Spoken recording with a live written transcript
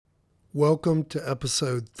Welcome to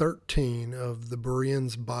episode 13 of the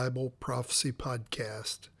Bereans Bible Prophecy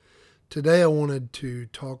Podcast. Today I wanted to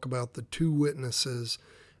talk about the two witnesses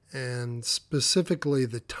and specifically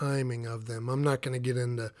the timing of them. I'm not going to get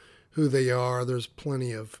into who they are. There's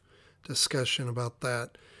plenty of discussion about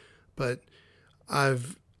that. But I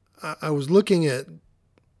was looking at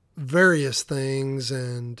various things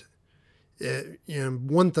and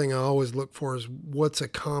one thing I always look for is what's a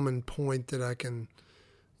common point that I can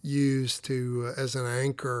use to as an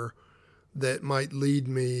anchor that might lead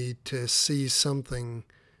me to see something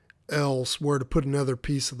else, where to put another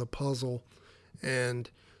piece of the puzzle. And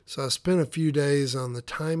so I spent a few days on the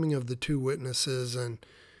timing of the two witnesses, and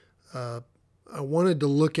I wanted to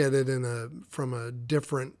look at it from a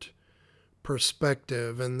different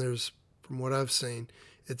perspective. And from what I've seen,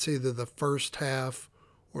 it's either the first half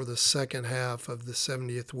or the second half of the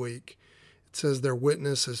 70th week. It says their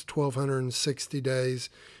witness is 1,260 days.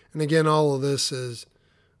 And again, all of this is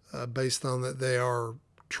based on that they are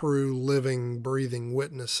true, living, breathing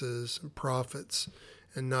witnesses and prophets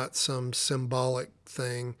and not some symbolic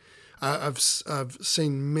thing. I've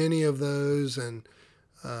seen many of those, and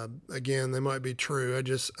again, they might be true.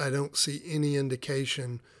 I don't see any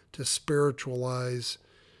indication to spiritualize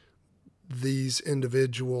these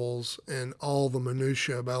individuals and all the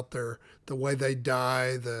minutia about the way they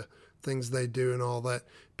die, the things they do and all that.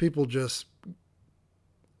 People just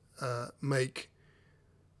make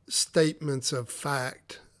statements of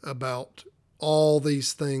fact about all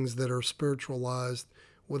these things that are spiritualized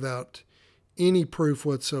without any proof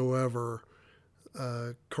whatsoever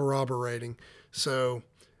corroborating. So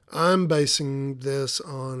I'm basing this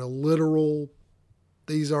on a literal,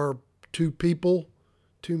 these are two people,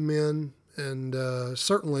 two men, and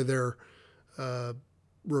certainly they're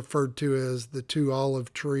referred to as the two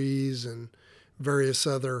olive trees and various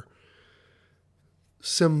other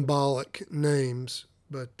symbolic names,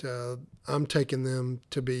 but I'm taking them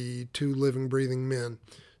to be two living, breathing men.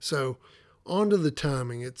 So on to the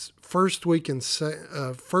timing. It's first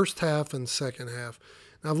half and second half.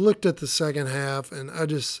 Now, I've looked at the second half, and I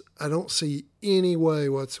don't see any way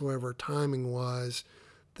whatsoever, timing wise,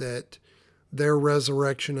 that their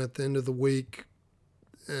resurrection at the end of the week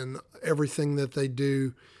and everything that they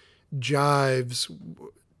do jives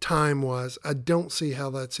time wise. I don't see how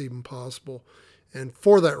that's even possible. And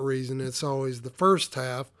for that reason, it's always the first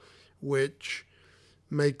half, which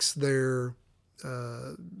makes their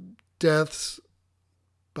deaths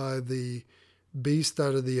by the beast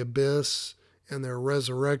out of the abyss and their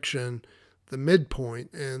resurrection the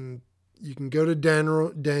midpoint. And you can go to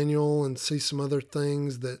Daniel and see some other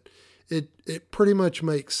things that it pretty much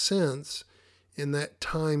makes sense in that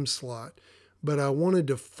time slot. But I wanted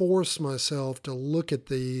to force myself to look at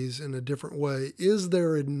these in a different way. Is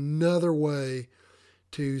there another way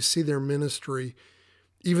to see their ministry,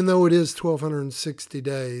 even though it is 1,260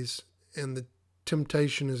 days, and the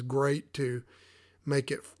temptation is great to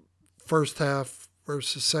make it first half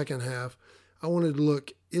versus second half? I wanted to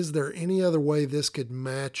look, is there any other way this could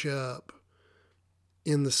match up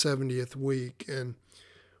in the 70th week? And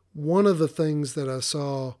one of the things that I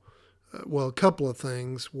saw, a couple of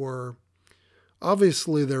things were,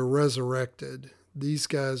 obviously they're resurrected. These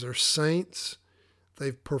guys are saints.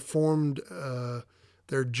 They've performed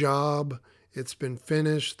their job. It's been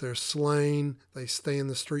finished. They're slain. They stay in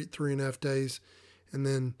the street 3.5 days. And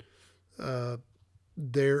then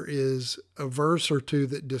there is a verse or two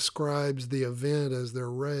that describes the event as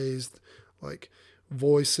they're raised, like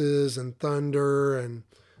voices and thunder and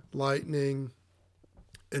lightning,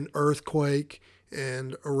 an earthquake,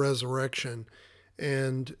 and a resurrection.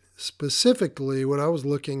 And specifically, what I was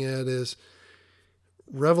looking at is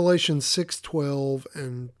Revelation 6:12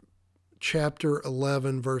 and chapter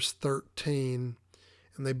 11, verse 13,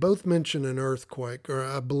 and they both mention an earthquake, or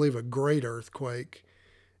I believe a great earthquake.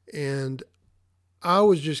 And I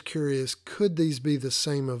was just curious, could these be the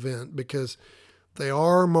same event? Because they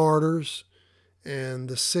are martyrs, and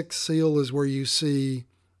the sixth seal is where you see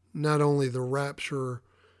not only the rapture,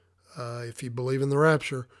 if you believe in the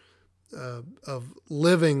rapture, of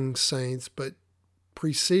living saints, but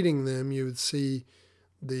preceding them, you would see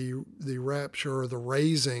the rapture or the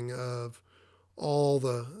raising of all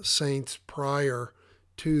the saints prior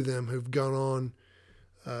to them who've gone on,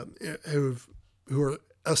 who are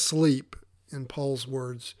asleep, in Paul's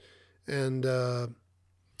words. And so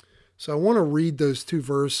I want to read those two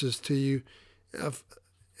verses to you. I've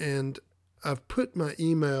put my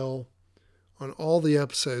email on all the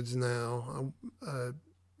episodes now.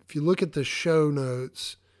 If you look at the show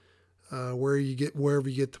notes, wherever you get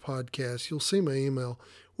the podcast, you'll see my email.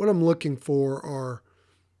 What I'm looking for are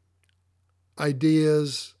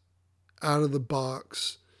ideas out of the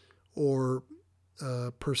box or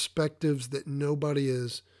perspectives that nobody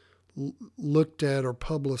has looked at or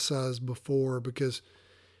publicized before, because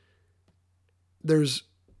there's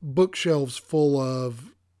bookshelves full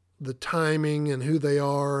of the timing and who they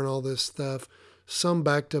are and all this stuff, some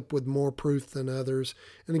backed up with more proof than others.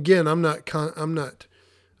 And again, I'm not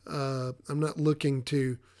looking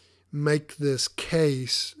to make this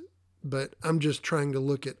case, but I'm just trying to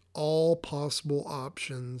look at all possible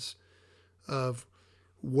options of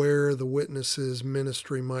where the witness's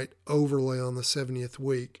ministry might overlay on the 70th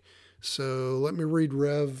week. So let me read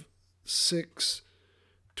Rev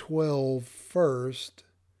 6:12 first.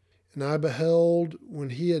 And I beheld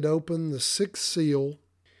when he had opened the sixth seal,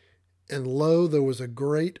 and lo, there was a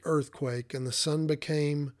great earthquake, and the sun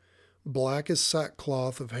became black as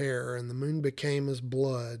sackcloth of hair, and the moon became as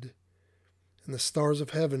blood, and the stars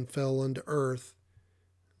of heaven fell unto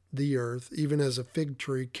the earth, even as a fig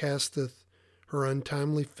tree casteth her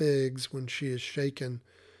untimely figs when she is shaken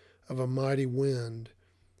of a mighty wind.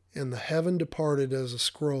 And the heaven departed as a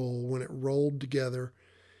scroll when it rolled together,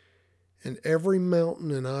 and every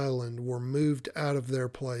mountain and island were moved out of their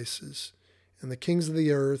places. And the kings of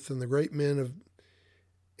the earth, and the great men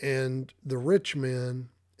and the rich men,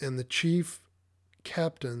 and the chief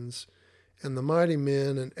captains, and the mighty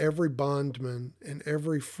men, and every bondman, and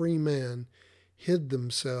every free man, hid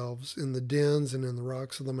themselves in the dens and in the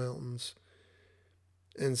rocks of the mountains,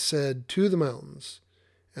 and said to the mountains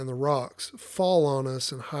and the rocks, fall on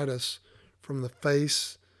us and hide us from the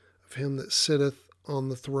face of him that sitteth on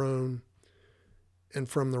the throne and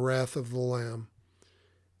from the wrath of the Lamb.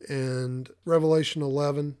 And Revelation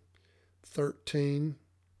 11:13,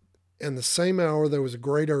 and the same hour there was a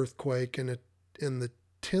great earthquake, and in the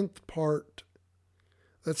 10th part,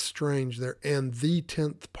 that's strange there, and the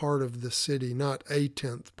 10th part of the city, not a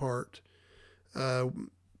 10th part.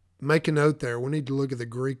 Make a note there. We need to look at the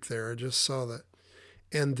Greek there. I just saw that.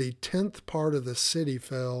 And the 10th part of the city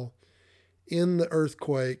fell. In the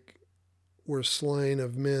earthquake were slain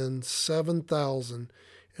of men 7,000,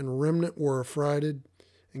 and remnant were affrighted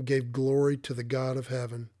and gave glory to the God of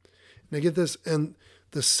heaven. Now get this, and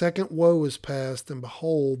the second woe is past, and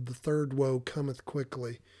behold, the third woe cometh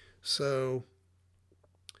quickly. So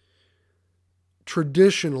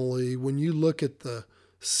traditionally, when you look at the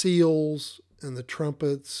seals and the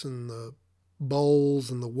trumpets and the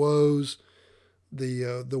bowls and the woes,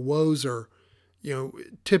 the woes are,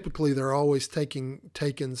 typically they're always taken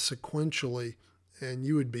sequentially, and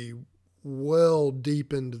you would be well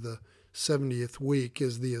deep into the 70th week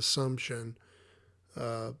is the assumption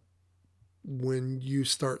when you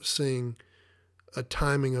start seeing a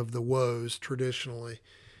timing of the woes traditionally.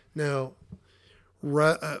 Now,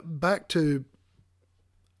 back to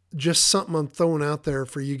just something I'm throwing out there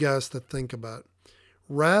for you guys to think about.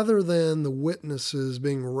 Rather than the witnesses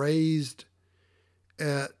being raised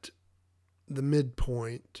at the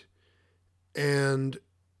midpoint and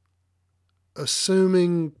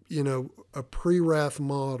assuming, a pre-wrath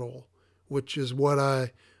model, which is what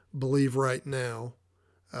I believe right now,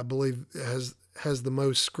 I believe has the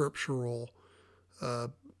most scriptural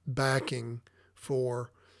backing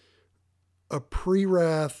for a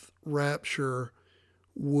pre-wrath rapture.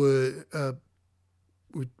 We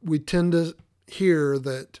tend to hear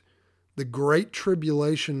that the Great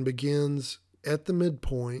Tribulation begins at the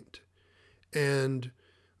midpoint and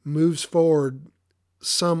moves forward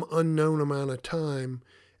some unknown amount of time,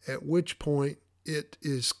 at which point it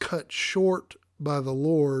is cut short by the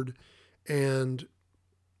Lord, and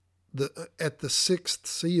at the sixth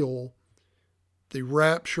seal, the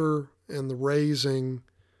rapture and the raising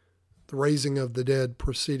of the dead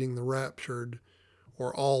preceding the raptured,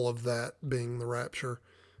 or all of that being the rapture.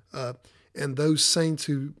 And those saints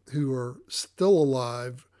who are still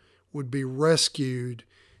alive would be rescued,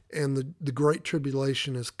 and the Great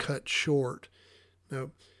Tribulation is cut short.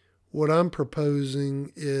 Now, what I'm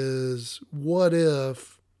proposing is, what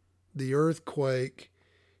if the earthquake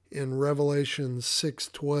in Revelation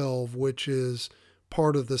 6:12, which is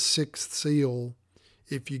part of the sixth seal,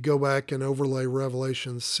 if you go back and overlay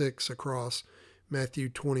Revelation 6 across Matthew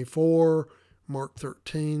 24, Mark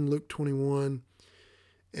 13, Luke 21,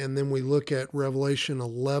 and then we look at Revelation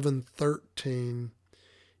 11:13,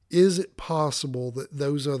 is it possible that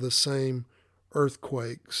those are the same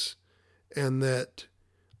earthquakes and that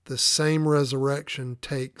the same resurrection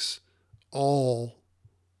takes all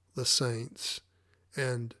the saints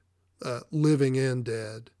and living and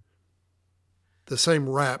dead? The same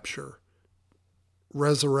rapture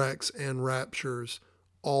resurrects and raptures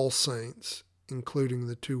all saints, including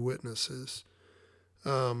the two witnesses.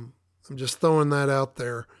 I'm just throwing that out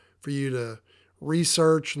there for you to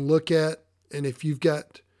research, look at, and if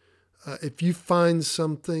if you find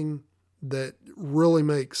something that really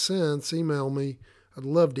makes sense, email me. I'd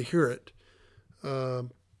love to hear it, or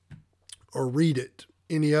read it.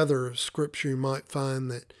 Any other scripture you might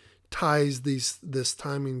find that ties this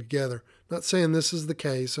timing together. Not saying this is the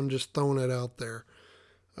case. I'm just throwing it out there.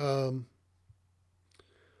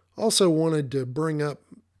 Also wanted to bring up,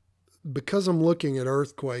 because I'm looking at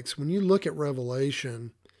earthquakes, when you look at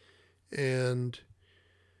Revelation and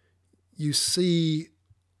you see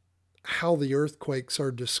how the earthquakes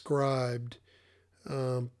are described,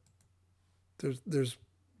 there's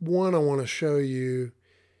one I want to show you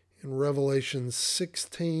in Revelation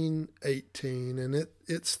 16:18, and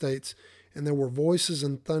it states, "And there were voices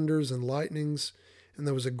and thunders and lightnings, and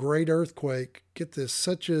there was a great earthquake, get this,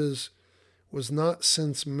 such as was not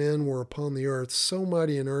since men were upon the earth, so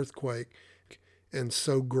mighty an earthquake, and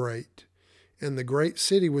so great. And the great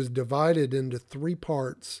city was divided into 3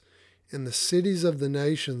 parts, and the cities of the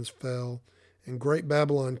nations fell, and great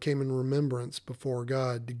Babylon came in remembrance before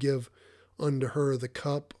God, to give unto her the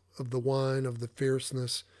cup of the wine of the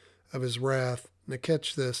fierceness of his wrath." Now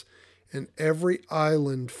catch this. "And every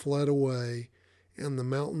island fled away, and the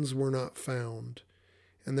mountains were not found.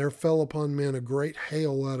 And there fell upon men a great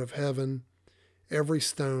hail out of heaven, every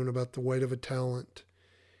stone about the weight of a talent.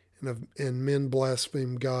 And men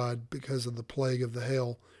blasphemed God because of the plague of the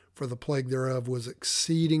hail, for the plague thereof was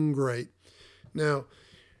exceeding great." Now,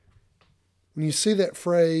 when you see that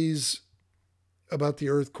phrase about the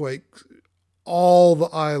earthquake, all the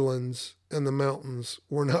islands and the mountains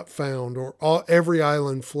were not found, or every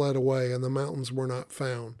island fled away and the mountains were not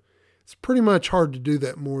found. It's pretty much hard to do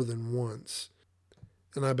that more than once.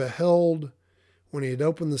 "And I beheld when he had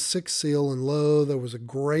opened the 6th seal, and lo, there was a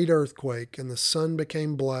great earthquake, and the sun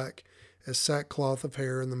became black as sackcloth of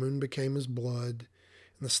hair, and the moon became as blood,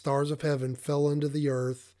 and the stars of heaven fell unto the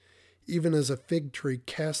earth, even as a fig tree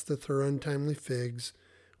casteth her untimely figs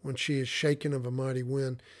when she is shaken of a mighty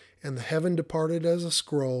wind. And the heaven departed as a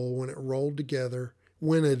scroll when it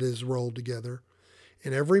is rolled together,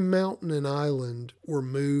 and every mountain and island were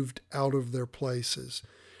moved out of their places."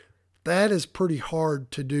 That is pretty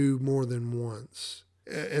hard to do more than once.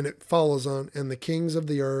 And it follows on, "And the kings of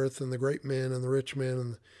the earth, and the great men, and the rich men,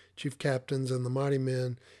 and the chief captains, and the mighty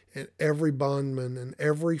men, and every bondman, and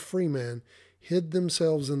every free man, hid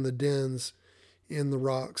themselves in the dens in the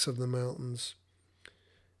rocks of the mountains,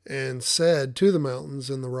 and said to the mountains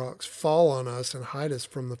and the rocks, Fall on us, and hide us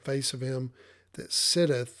from the face of him that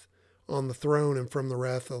sitteth on the throne, and from the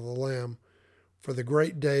wrath of the Lamb. For the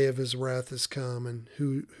great day of his wrath is come, and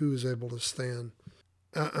who is able to stand?"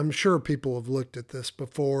 I'm sure people have looked at this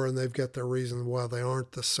before, and they've got their reasons why they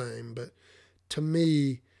aren't the same. But to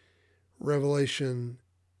me, Revelation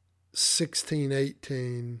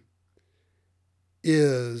 16:18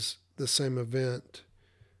 is the same event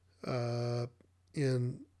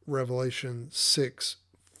in Revelation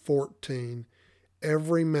 6:14.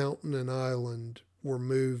 Every mountain and island were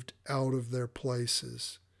moved out of their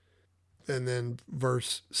places. And then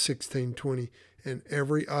verse 16:20, "And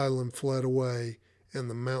every island fled away, and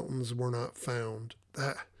the mountains were not found."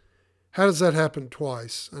 How does that happen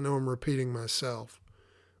twice? I know I'm repeating myself,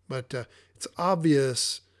 but it's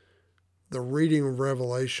obvious the reading of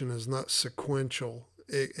Revelation is not sequential,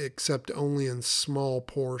 except only in small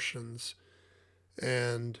portions.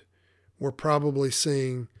 And we're probably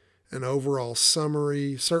seeing an overall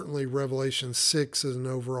summary. Certainly Revelation 6 is an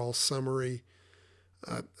overall summary.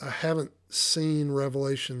 I haven't seen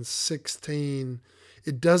Revelation 16.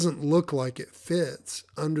 It doesn't look like it fits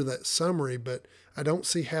under that summary, but I don't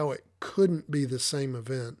see how it couldn't be the same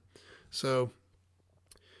event. So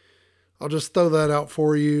I'll just throw that out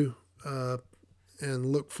for you,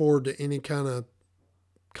 and look forward to any kind of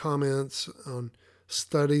comments on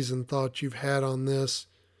studies and thoughts you've had on this.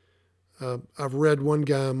 I've read one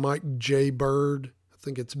guy, Mike J. Bird, I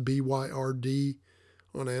think it's BYRD,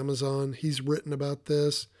 on Amazon. He's written about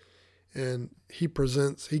this, and he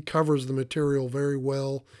covers the material very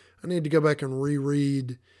well. I need to go back and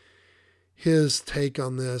reread his take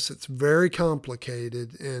on this. It's very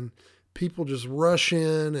complicated, and people just rush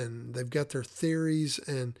in, and they've got their theories,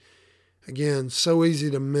 and again, so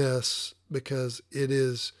easy to miss because it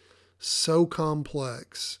is so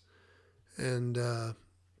complex and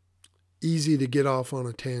easy to get off on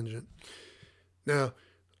a tangent. Now,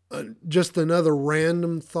 just another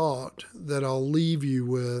random thought that I'll leave you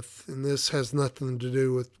with, and this has nothing to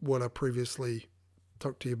do with what I previously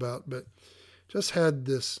talked to you about, but just had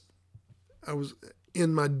this. I was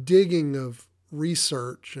in my digging of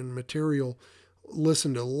research and material,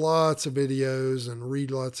 listen to lots of videos and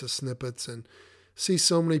read lots of snippets, and see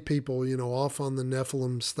so many people, off on the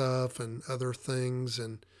Nephilim stuff and other things.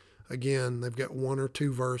 And again, they've got one or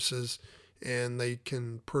two verses and they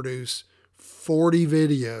can produce 40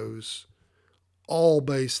 videos all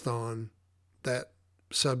based on that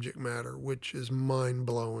subject matter, which is mind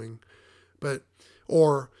blowing. But,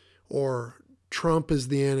 or Trump is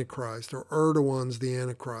the Antichrist, or Erdogan's the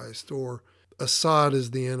Antichrist, or Assad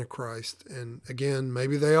is the Antichrist. And again,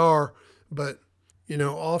 maybe they are, but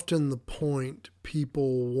often the point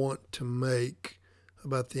people want to make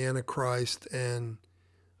about the Antichrist and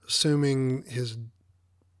assuming his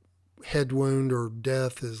head wound or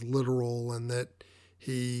death is literal and that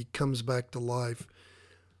he comes back to life,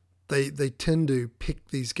 they tend to pick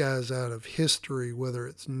these guys out of history, whether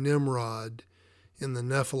it's Nimrod in the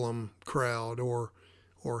Nephilim crowd or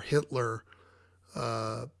Hitler,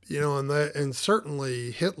 and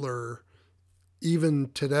certainly Hitler. Even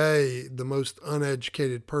today, the most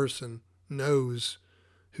uneducated person knows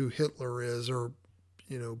who Hitler is, or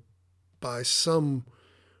by some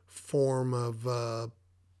form of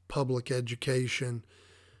public education.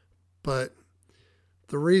 But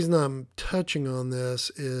the reason I'm touching on this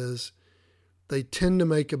is they tend to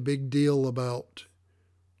make a big deal about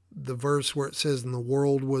the verse where it says, "And the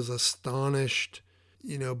world was astonished,"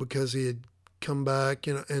 because he had come back,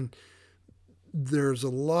 and there's a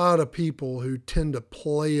lot of people who tend to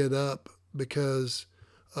play it up because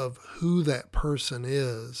of who that person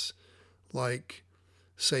is. Like,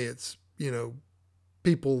 say it's,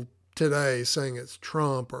 people today saying it's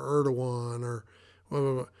Trump or Erdogan or blah,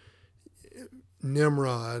 blah, blah.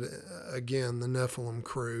 Nimrod, again, the Nephilim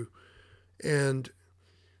crew. And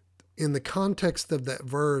in the context of that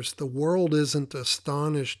verse, the world isn't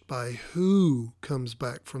astonished by who comes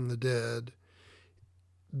back from the dead.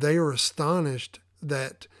 They are astonished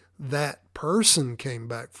that that person came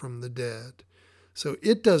back from the dead. So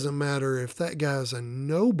it doesn't matter if that guy's a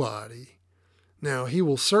nobody. Now, he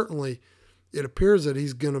will certainly, it appears that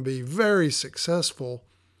he's going to be very successful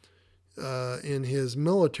in his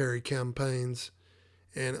military campaigns,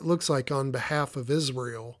 and it looks like on behalf of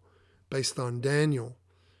Israel, based on Daniel,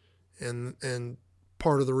 and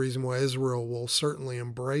part of the reason why Israel will certainly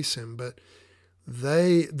embrace him. But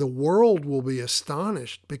the world will be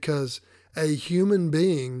astonished because a human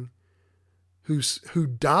being who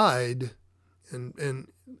died and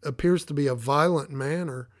appears to be a violent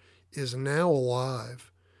manner is now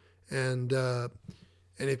alive. And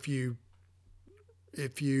if you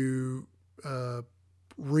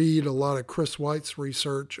read a lot of Chris White's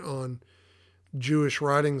research on Jewish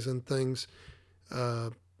writings and things,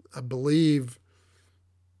 I believe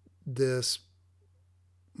this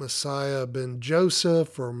Messiah ben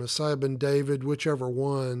Joseph or Messiah ben David, whichever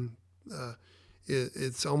one,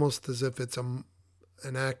 it's almost as if it's an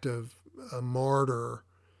act of a martyr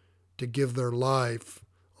to give their life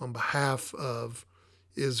on behalf of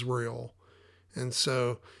Israel. And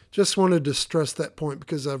so just wanted to stress that point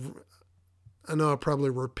because I know I probably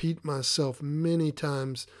repeat myself many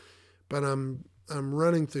times, but I'm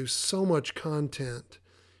running through so much content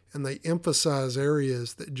and they emphasize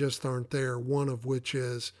areas that just aren't there, one of which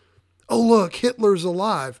is, oh, look, Hitler's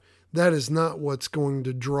alive. That is not what's going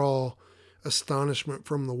to draw astonishment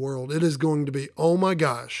from the world. It is going to be, oh my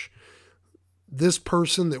gosh, this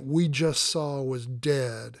person that we just saw was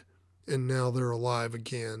dead and now they're alive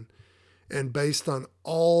again. And based on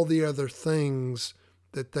all the other things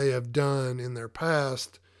that they have done in their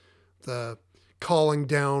past, the calling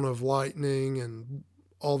down of lightning and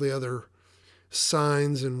all the other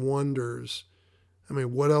signs and wonders. I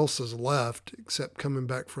mean, what else is left except coming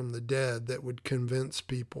back from the dead that would convince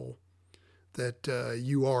people that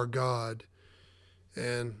you are God?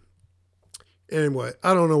 And anyway,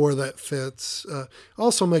 I don't know where that fits.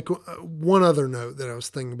 Also make one other note that I was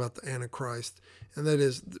thinking about the Antichrist, and that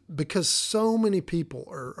is because so many people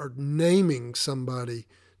are naming somebody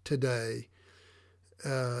today,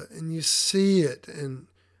 and you see it, and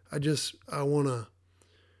I want to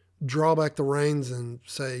draw back the reins and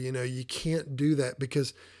say, you can't do that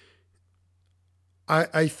because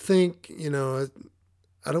I think,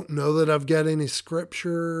 I don't know that I've got any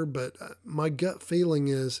scripture, but my gut feeling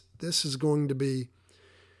is this is going to be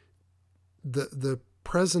the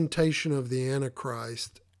presentation of the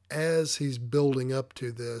Antichrist as he's building up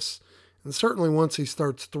to this. And certainly once he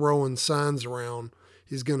starts throwing signs around,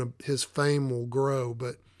 his fame will grow.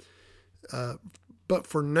 But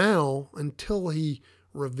for now, until he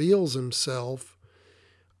reveals himself,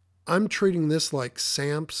 I'm treating this like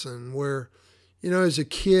Samson, where, as a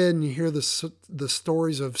kid and you hear the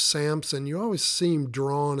stories of Samson, you always see him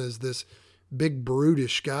drawn as this big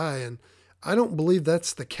brutish guy. And I don't believe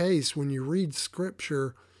that's the case. When you read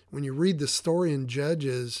scripture, when you read the story in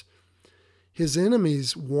Judges, his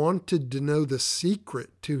enemies wanted to know the secret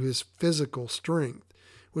to his physical strength,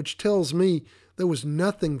 which tells me there was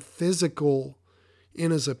nothing physical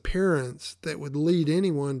in his appearance that would lead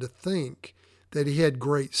anyone to think that he had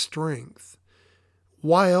great strength.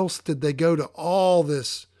 Why else did they go to all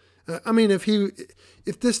this? I mean,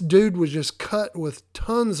 if this dude was just cut with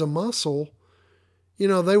tons of muscle,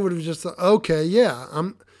 they would have just thought, okay, yeah,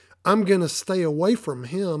 I'm going to stay away from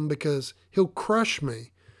him because he'll crush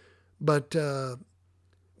me. But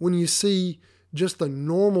when you see just a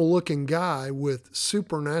normal looking guy with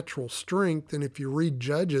supernatural strength, and if you read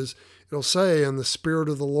Judges, it'll say, and the Spirit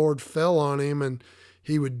of the Lord fell on him and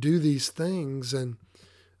he would do these things. And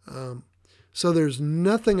so there's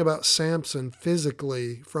nothing about Samson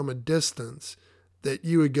physically from a distance that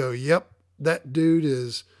you would go, yep, that dude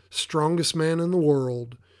is strongest man in the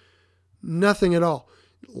world. Nothing at all.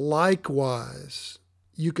 Likewise,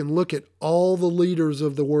 you can look at all the leaders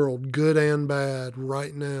of the world, good and bad,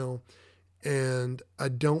 right now, and I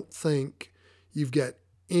don't think you've got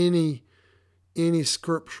any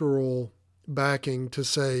scriptural backing to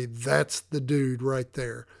say that's the dude right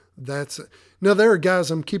there. Now, there are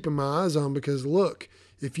guys I'm keeping my eyes on because, look,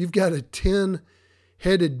 if you've got a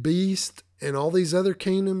 10-headed beast and all these other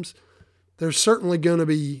kingdoms, there's certainly going to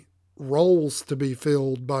be roles to be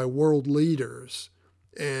filled by world leaders.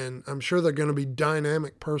 And I'm sure they're going to be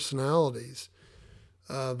dynamic personalities.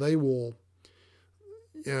 They will,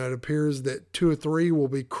 it appears that 2 or 3 will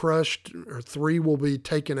be crushed, or 3 will be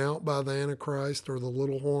taken out by the Antichrist or the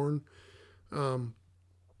little horn.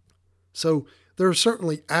 So there are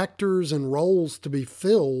certainly actors and roles to be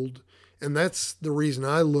filled. And that's the reason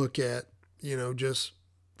I look at, just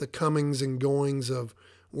the comings and goings of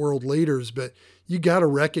world leaders. But you got to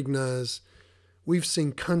recognize we've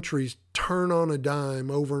seen countries turn on a dime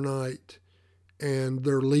overnight and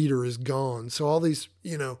their leader is gone. So all these,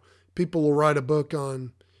 people will write a book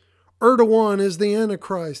on Erdogan is the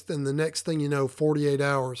Antichrist. And the next thing you know, 48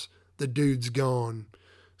 hours, the dude's gone.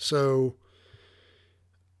 So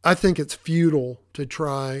I think it's futile to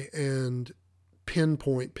try and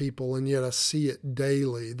pinpoint people, and yet I see it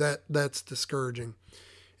daily. That's discouraging.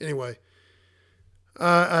 Anyway,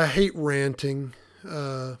 I hate ranting,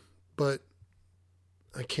 but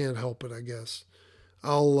I can't help it, I guess.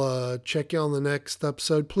 I'll check you on the next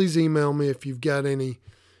episode. Please email me if you've got any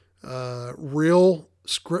real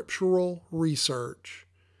scriptural research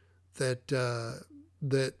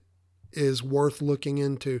that is worth looking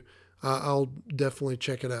into. I'll definitely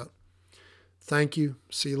check it out. Thank you.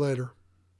 See you later.